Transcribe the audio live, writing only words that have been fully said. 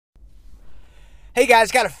Hey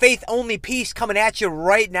guys, got a faith-only piece coming at you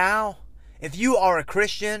right now. If you are a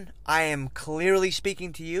Christian, I am clearly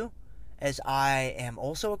speaking to you, as I am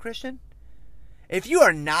also a Christian. If you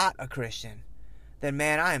are not a Christian, then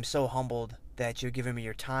man, I am so humbled that you're giving me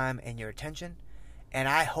your time and your attention. And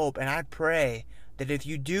I hope and I pray that if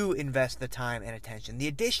you do invest the time and attention, the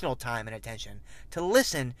additional time and attention, to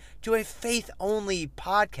listen to a faith-only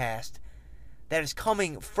podcast that is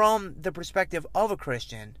coming from the perspective of a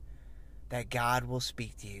Christian, that God will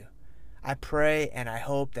speak to you. I pray and I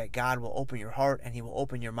hope that God will open your heart and He will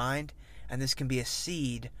open your mind, and this can be a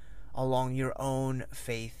seed along your own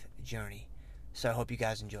faith journey. So I hope you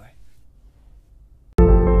guys enjoy.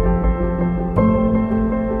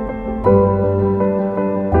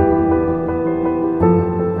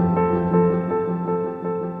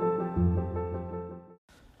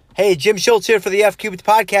 Hey, Jim Schultz here for the F Cubed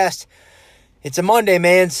podcast. It's a Monday,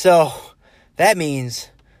 man, so that means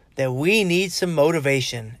that we need some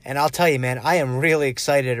motivation. And I'll tell you, man, I am really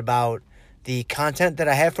excited about the content that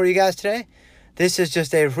I have for you guys today. This is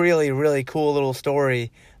just a really, really cool little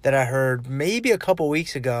story that I heard maybe a couple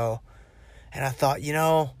weeks ago. And I thought,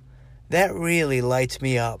 that really lights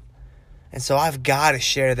me up. And so I've got to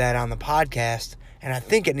share that on the podcast. And I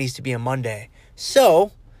think it needs to be a Monday.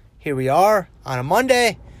 So here we are on a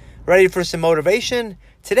Monday, ready for some motivation.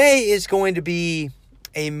 Today is going to be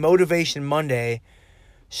a Motivation Monday,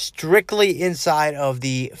 strictly inside of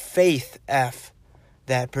the faith F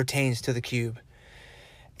that pertains to the cube.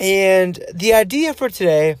 And the idea for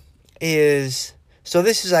today is, so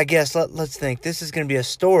this is, I guess, let's think, this is going to be a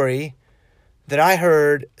story that I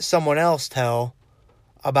heard someone else tell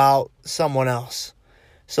about someone else.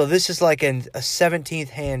 So this is like a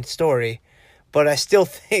 17th hand story, but I still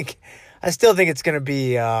think it's going to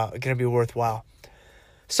be worthwhile.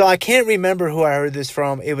 So I can't remember who I heard this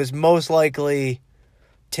from. It was most likely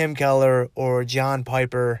Tim Keller or John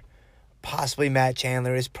Piper, possibly Matt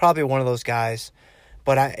Chandler. It's probably one of those guys,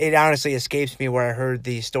 but it honestly escapes me where I heard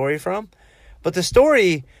the story from. But the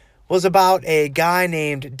story was about a guy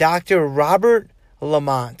named Dr. Robert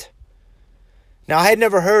Lamont. Now, I had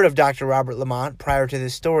never heard of Dr. Robert Lamont prior to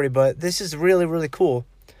this story, but this is really, really cool.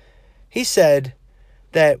 He said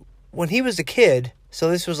that when he was a kid, so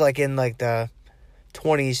this was like in like the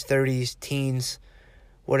 20s, 30s, teens,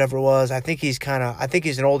 whatever it was. I think he's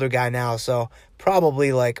an older guy now, so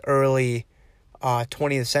probably like early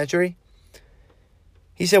 20th century.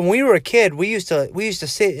 He said when we were a kid, we used to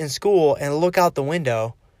sit in school and look out the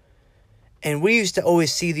window, and we used to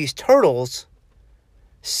always see these turtles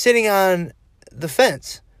sitting on the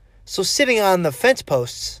fence. So sitting on the fence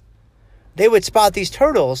posts, they would spot these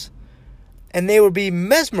turtles, and they would be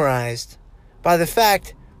mesmerized by the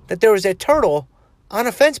fact that there was a turtle on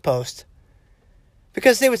a fence post.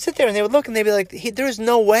 Because they would sit there and they would look and they'd be like, there's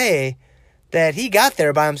no way that he got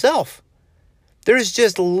there by himself. There's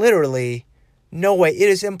just literally no way. It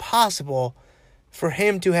is impossible for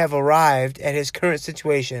him to have arrived at his current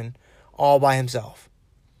situation all by himself.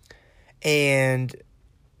 And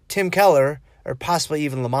Tim Keller, or possibly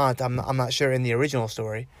even Lamont, I'm not sure in the original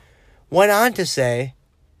story, went on to say,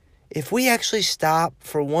 if we actually stop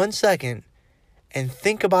for 1 second and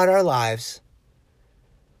think about our lives,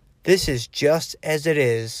 this is just as it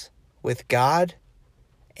is with God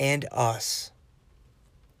and us.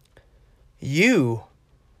 You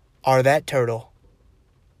are that turtle.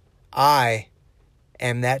 I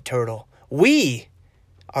am that turtle. We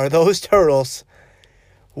are those turtles.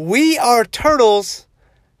 We are turtles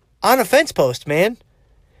on a fence post, man.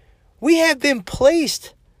 We have been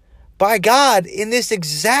placed by God in this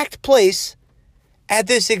exact place at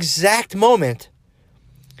this exact moment.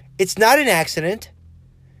 It's not an accident.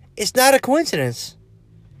 It's not a coincidence.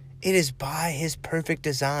 It is by His perfect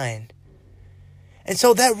design. And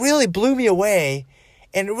so that really blew me away,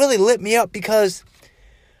 and it really lit me up, because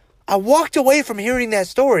I walked away from hearing that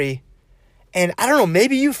story, and I don't know,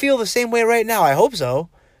 maybe you feel the same way right now. I hope so.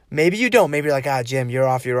 Maybe you don't. Maybe you're like, Jim, you're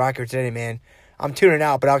off your rocker today, man. I'm tuning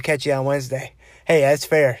out, but I'll catch you on Wednesday. Hey, that's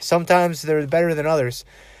fair. Sometimes they're better than others.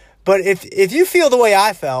 But if you feel the way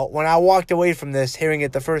I felt when I walked away from this, hearing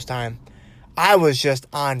it the first time, I was just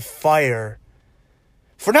on fire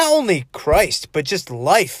for not only Christ, but just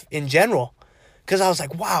life in general. Because I was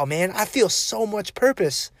like, wow, man, I feel so much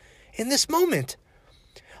purpose in this moment.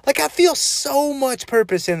 Like, I feel so much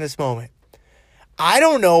purpose in this moment. I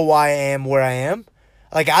don't know why I am where I am.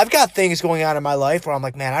 Like, I've got things going on in my life where I'm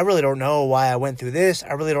like, man, I really don't know why I went through this.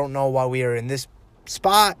 I really don't know why we are in this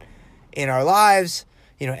spot in our lives,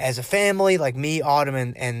 as a family, like me, Autumn,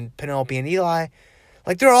 and Penelope and Eli.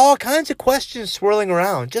 Like, there are all kinds of questions swirling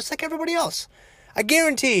around, just like everybody else. I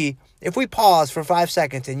guarantee if we pause for 5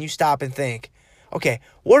 seconds and you stop and think, Okay,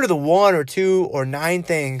 what are the 1 or 2 or 9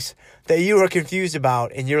 things that you are confused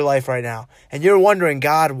about in your life right now? And you're wondering,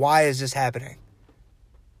 God, why is this happening?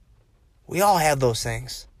 We all have those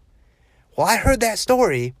things. Well, I heard that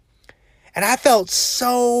story, and I felt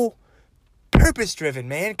so purpose-driven,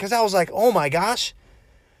 man, because I was like, oh my gosh,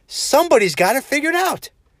 somebody's got it figured out.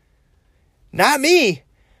 Not me.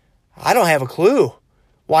 I don't have a clue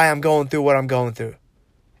why I'm going through what I'm going through.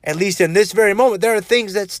 At least in this very moment, there are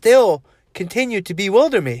things that still continue to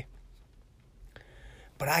bewilder me.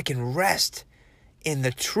 But I can rest in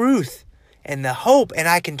the truth and the hope, and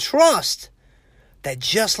I can trust that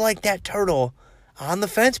just like that turtle on the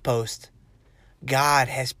fence post, God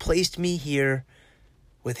has placed me here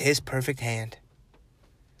with his perfect hand.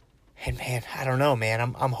 And man, I don't know, man.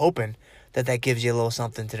 I'm hoping that gives you a little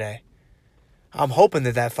something today. I'm hoping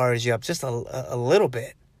that fires you up just a little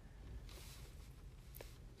bit.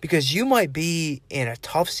 Because you might be in a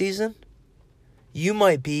tough season. You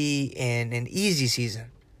might be in an easy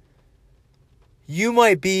season. You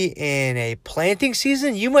might be in a planting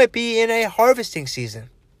season. You might be in a harvesting season.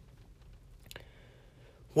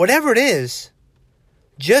 Whatever it is,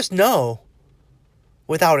 just know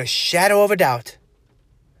without a shadow of a doubt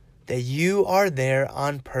that you are there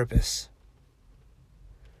on purpose.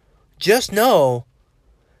 Just know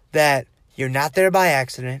that you're not there by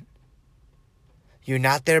accident. You're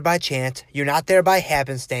not there by chance. You're not there by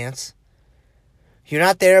happenstance. You're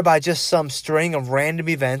not there by just some string of random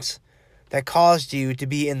events that caused you to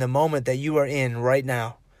be in the moment that you are in right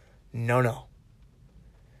now. No.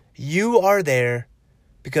 You are there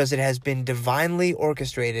because it has been divinely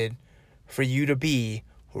orchestrated for you to be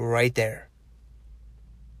right there.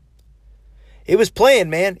 It was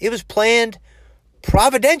planned, man. It was planned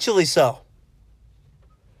providentially so.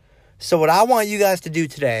 So what I want you guys to do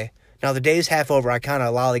today, now the day is half over. I kind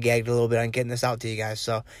of lollygagged a little bit on getting this out to you guys,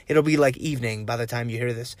 so it'll be like evening by the time you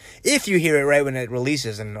hear this. If you hear it right when it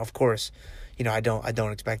releases, and of course, I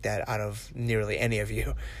don't expect that out of nearly any of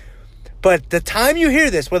you. But the time you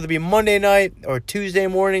hear this, whether it be Monday night or Tuesday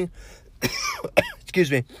morning,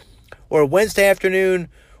 excuse me, or Wednesday afternoon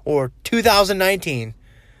or 2019,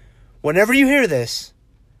 whenever you hear this,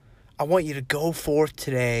 I want you to go forth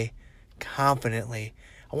today confidently.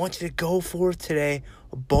 I want you to go forth today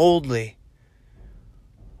boldly.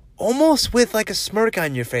 Almost with like a smirk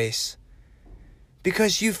on your face.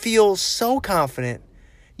 Because you feel so confident.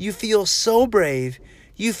 You feel so brave.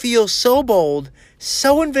 You feel so bold,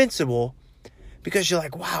 so invincible. Because you're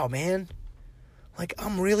like, wow, man. Like,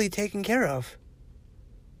 I'm really taken care of.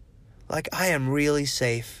 Like, I am really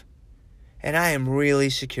safe. And I am really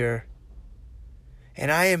secure.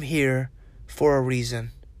 And I am here for a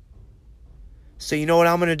reason. So you know what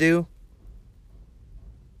I'm going to do?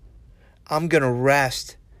 I'm going to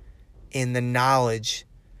rest in the knowledge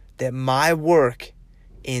that my work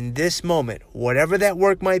in this moment, whatever that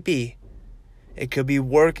work might be, it could be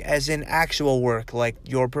work as in actual work, like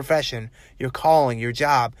your profession, your calling, your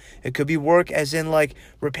job. It could be work as in like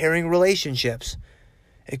repairing relationships.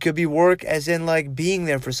 It could be work as in like being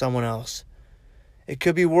there for someone else. It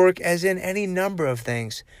could be work as in any number of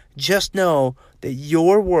things. Just know that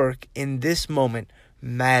your work in this moment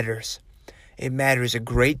matters. It matters a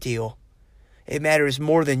great deal. It matters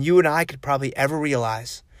more than you and I could probably ever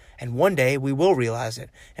realize. And one day we will realize it.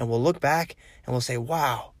 And we'll look back and we'll say,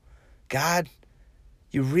 wow, God,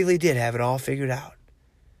 you really did have it all figured out.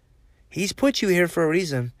 He's put you here for a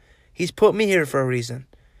reason. He's put me here for a reason.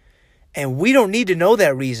 And we don't need to know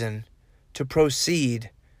that reason to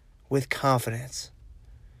proceed with confidence.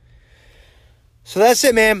 So that's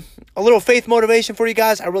it, man. A little faith motivation for you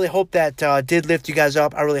guys. I really hope that did lift you guys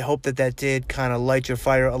up. I really hope that did kind of light your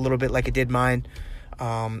fire a little bit like it did mine.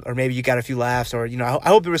 Or maybe you got a few laughs, or, I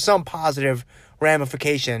hope there was some positive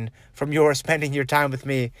ramification from your spending your time with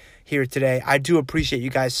me here today. I do appreciate you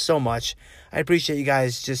guys so much. I appreciate you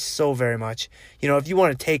guys just so very much. If you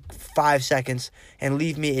want to take 5 seconds and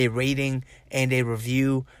leave me a rating and a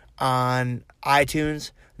review on iTunes,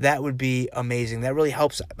 that would be amazing. That really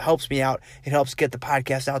helps me out. It helps get the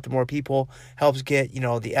podcast out to more people, helps get,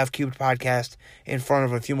 the F Cubed podcast in front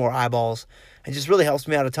of a few more eyeballs. It just really helps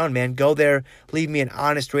me out a ton, man. Go there, leave me an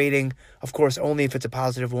honest rating. Of course, only if it's a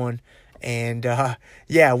positive one. And,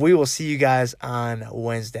 we will see you guys on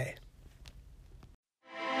Wednesday.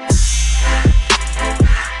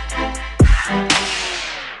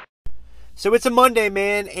 So it's a Monday,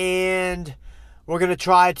 man, and we're going to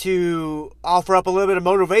try to offer up a little bit of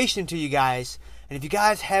motivation to you guys. And if you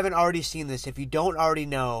guys haven't already seen this, if you don't already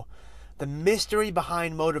know, the mystery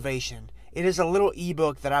behind motivation, it is a little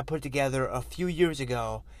ebook that I put together a few years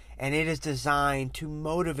ago, and it is designed to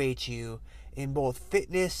motivate you in both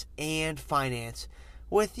fitness and finance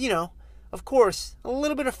with, of course, a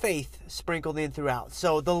little bit of faith sprinkled in throughout.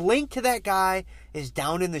 So the link to that guy is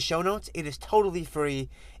down in the show notes. It is totally free.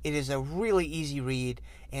 It is a really easy read.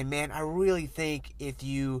 And man, I really think if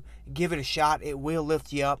you give it a shot, it will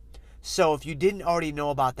lift you up. So if you didn't already know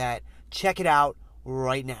about that, check it out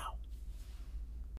right now.